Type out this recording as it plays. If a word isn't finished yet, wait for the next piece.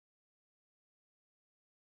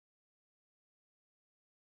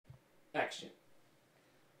Action.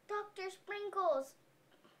 Dr. Sprinkles.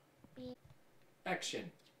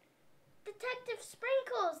 Action. Detective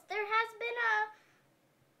Sprinkles, there has been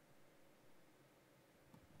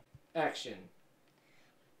a... Action.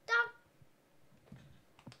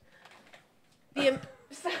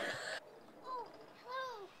 Oh,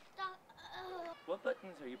 hello, What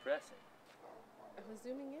buttons are you pressing? I was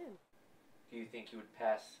zooming in. Do you think you would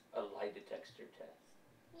pass a lie detector test?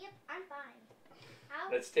 Yep, I'm fine.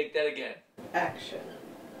 How? Let's take that again. Action.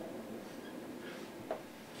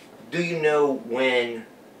 Do you know when...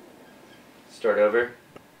 Start over?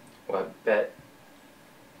 Well, I bet.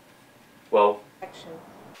 Well... Action.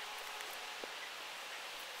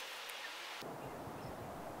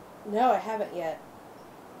 No, I haven't yet.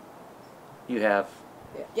 You have.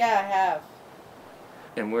 Yeah, I have.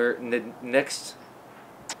 And we're next...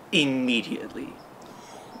 Immediately.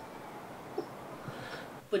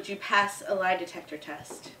 Would you pass a lie detector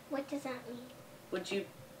test? What does that mean? Would you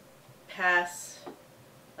pass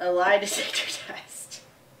a lie detector test?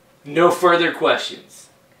 No further questions.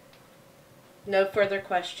 No further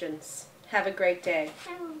questions. Have a great day.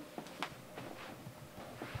 Oh.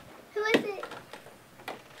 Who is it?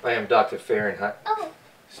 I am Dr. Fahrenheit. Oh.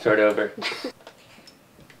 Start over.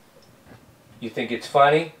 You think it's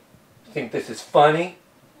funny? You think this is funny?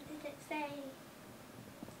 What did it say?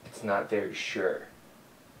 It's not very sure.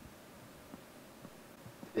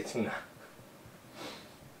 It's not.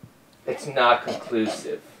 It's not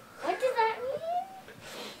conclusive. What does that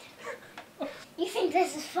mean? You think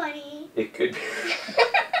this is funny? It could be.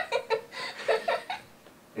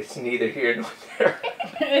 It's neither here nor there.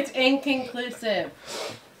 It's inconclusive.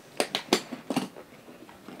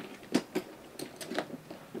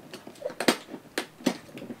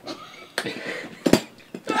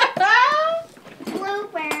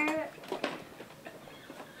 Blooper.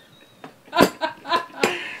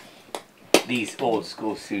 These old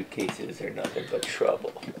school suitcases are nothing but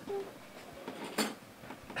trouble.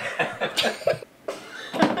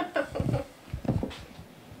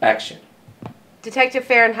 Action. Detective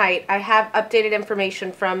Fahrenheit, I have updated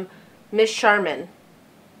information from Miss Sharman.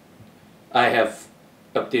 I have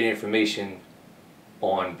updated information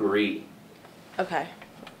on Bree. Okay,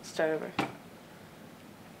 start over.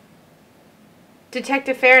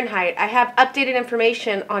 Detective Fahrenheit, I have updated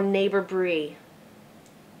information on neighbor Bree.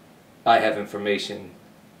 I have information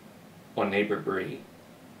on neighbor Bree.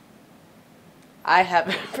 I have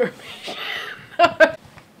information.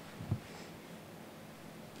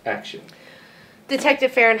 Action.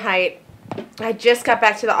 Detective Fahrenheit, I just got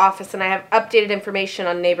back to the office and I have updated information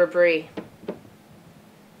on neighbor Bree.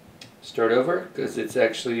 Start over, because it's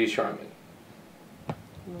actually Charmin.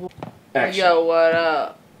 Action. Yo, what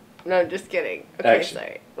up? No, I'm just kidding. Okay, Action.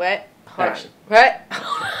 sorry. What? Hold Action. on. What?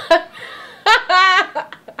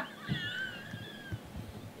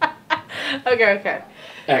 Okay.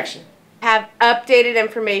 Action. Have updated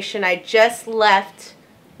information. I just left.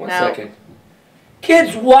 One second.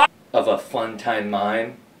 Kids, what? Of a fun time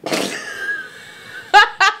mime.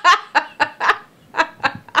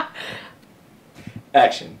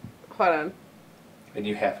 Action. Hold on. And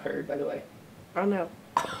you have heard, by the way. Oh no.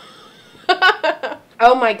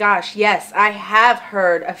 Oh my gosh, yes, I have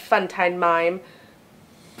heard a Funtime mime.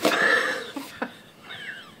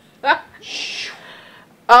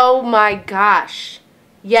 Oh my gosh.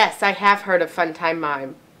 Yes, I have heard a Funtime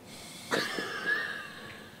mime.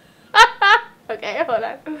 Okay, hold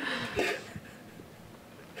on.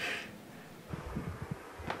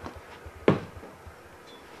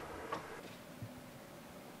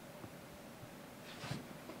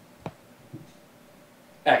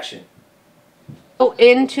 Action. Go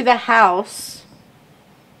into the house.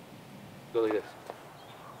 Go like this.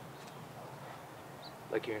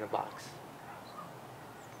 Like you're in a box.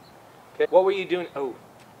 Okay. What were you doing? Oh,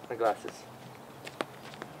 my glasses.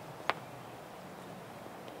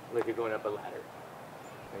 Like you're going up a ladder.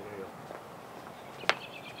 There you go.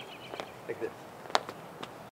 Like this.